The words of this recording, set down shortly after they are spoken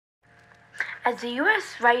As the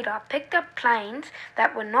US radar picked up planes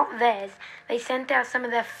that were not theirs, they sent out some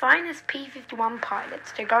of their finest P-51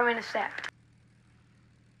 pilots to go intercept.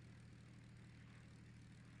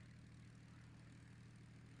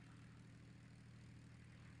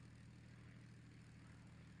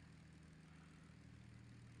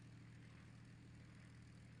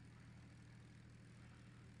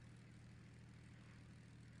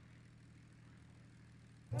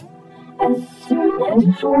 As soon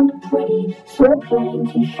as George Pretty saw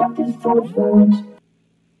planes, he shoved his thought forward.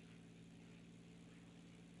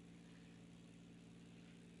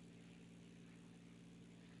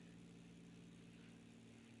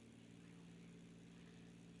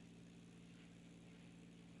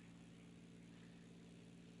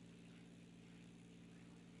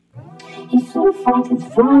 He saw fighters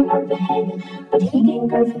flying overhead, but he didn't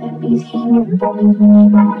go for them because he knew bombers were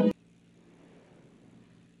nearby.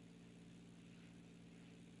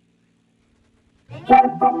 He had a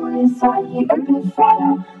bomb on his side, he opened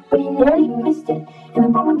fire, but he nearly missed it, and the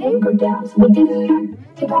bomb didn't go down, so he did a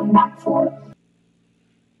loop to come back for it.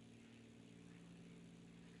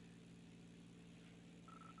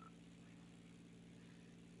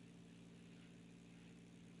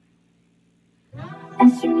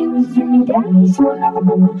 As soon as he was zooming down, he saw another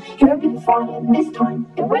bomber. He opened fire, and this time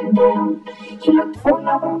it went down. He looked for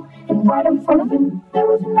another, and right in front of him there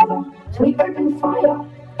was another. So he opened fire,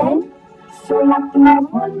 and so like the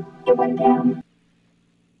last one, it went down.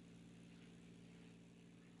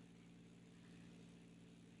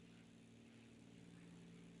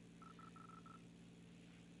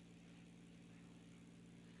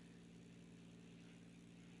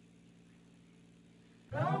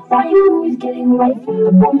 While he was getting away from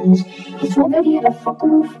the bombers, he saw that he had a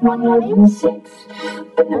Focke-Wulf 196.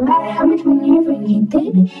 But no matter how much maneuvering he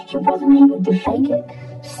did, he wasn't able to shake it.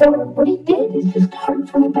 So what he did is just hope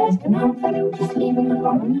for the best and hope that it would just leave him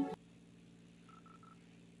alone.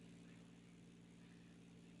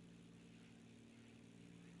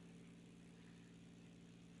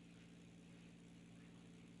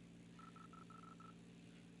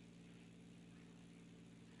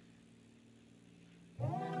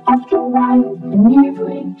 After a while of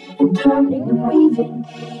maneuvering and turning and weaving,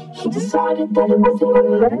 he decided that it wasn't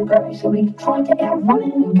going to let him go, so he tried to outrun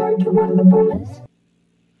it and go to one of the bombers.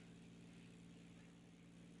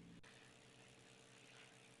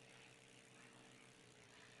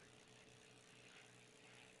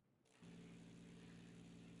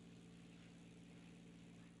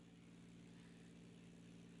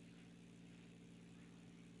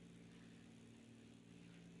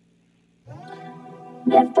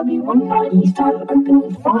 The FW-190 started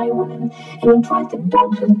opening fire on him, and he tried to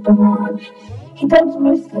dodge his barrage. He dodged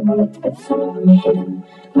most of the bullets, but some of them hit him.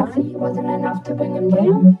 Luckily, it wasn't enough to bring him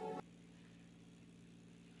down.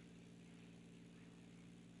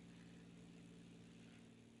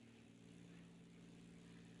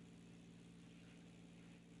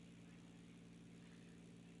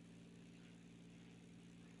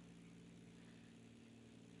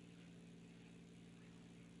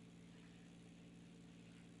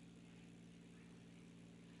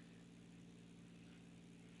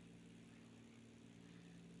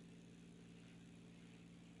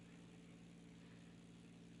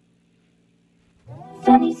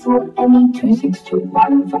 Then he saw an ME-262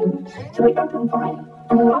 right in front of him, so he opened fire,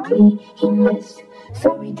 and luckily he missed,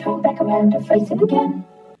 so he turned back around to face it again.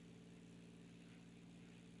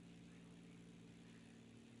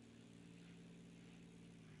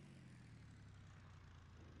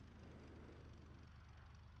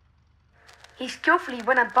 He skillfully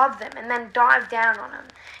went above them and then dived down on them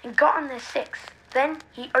and got on their six. Then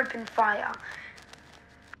he opened fire.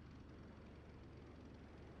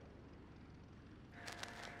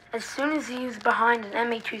 As soon as he was behind an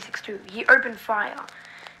ME-262, he opened fire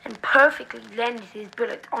and perfectly landed his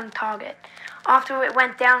bullet on target. After it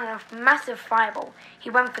went down in a massive fireball, he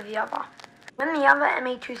went for the other. When the other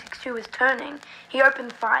ME-262 was turning, he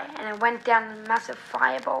opened fire and it went down in a massive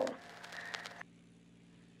fireball.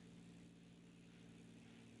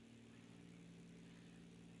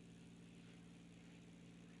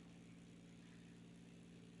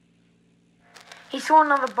 He saw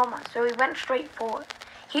another bomber, so he went straight for it.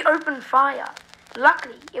 He opened fire.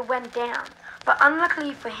 Luckily, it went down, but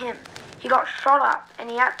unluckily for him, he got shot up and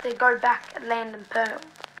he had to go back and land in Pearl.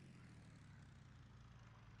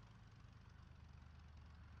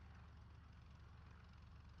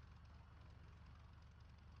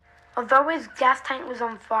 Although his gas tank was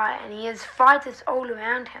on fire and he has fighters all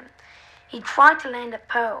around him, he tried to land at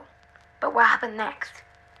Pearl, but what happened next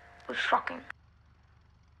was shocking.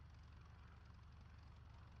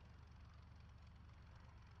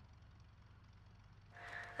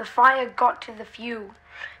 The fire got to the fuel,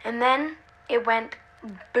 and then it went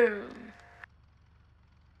boom.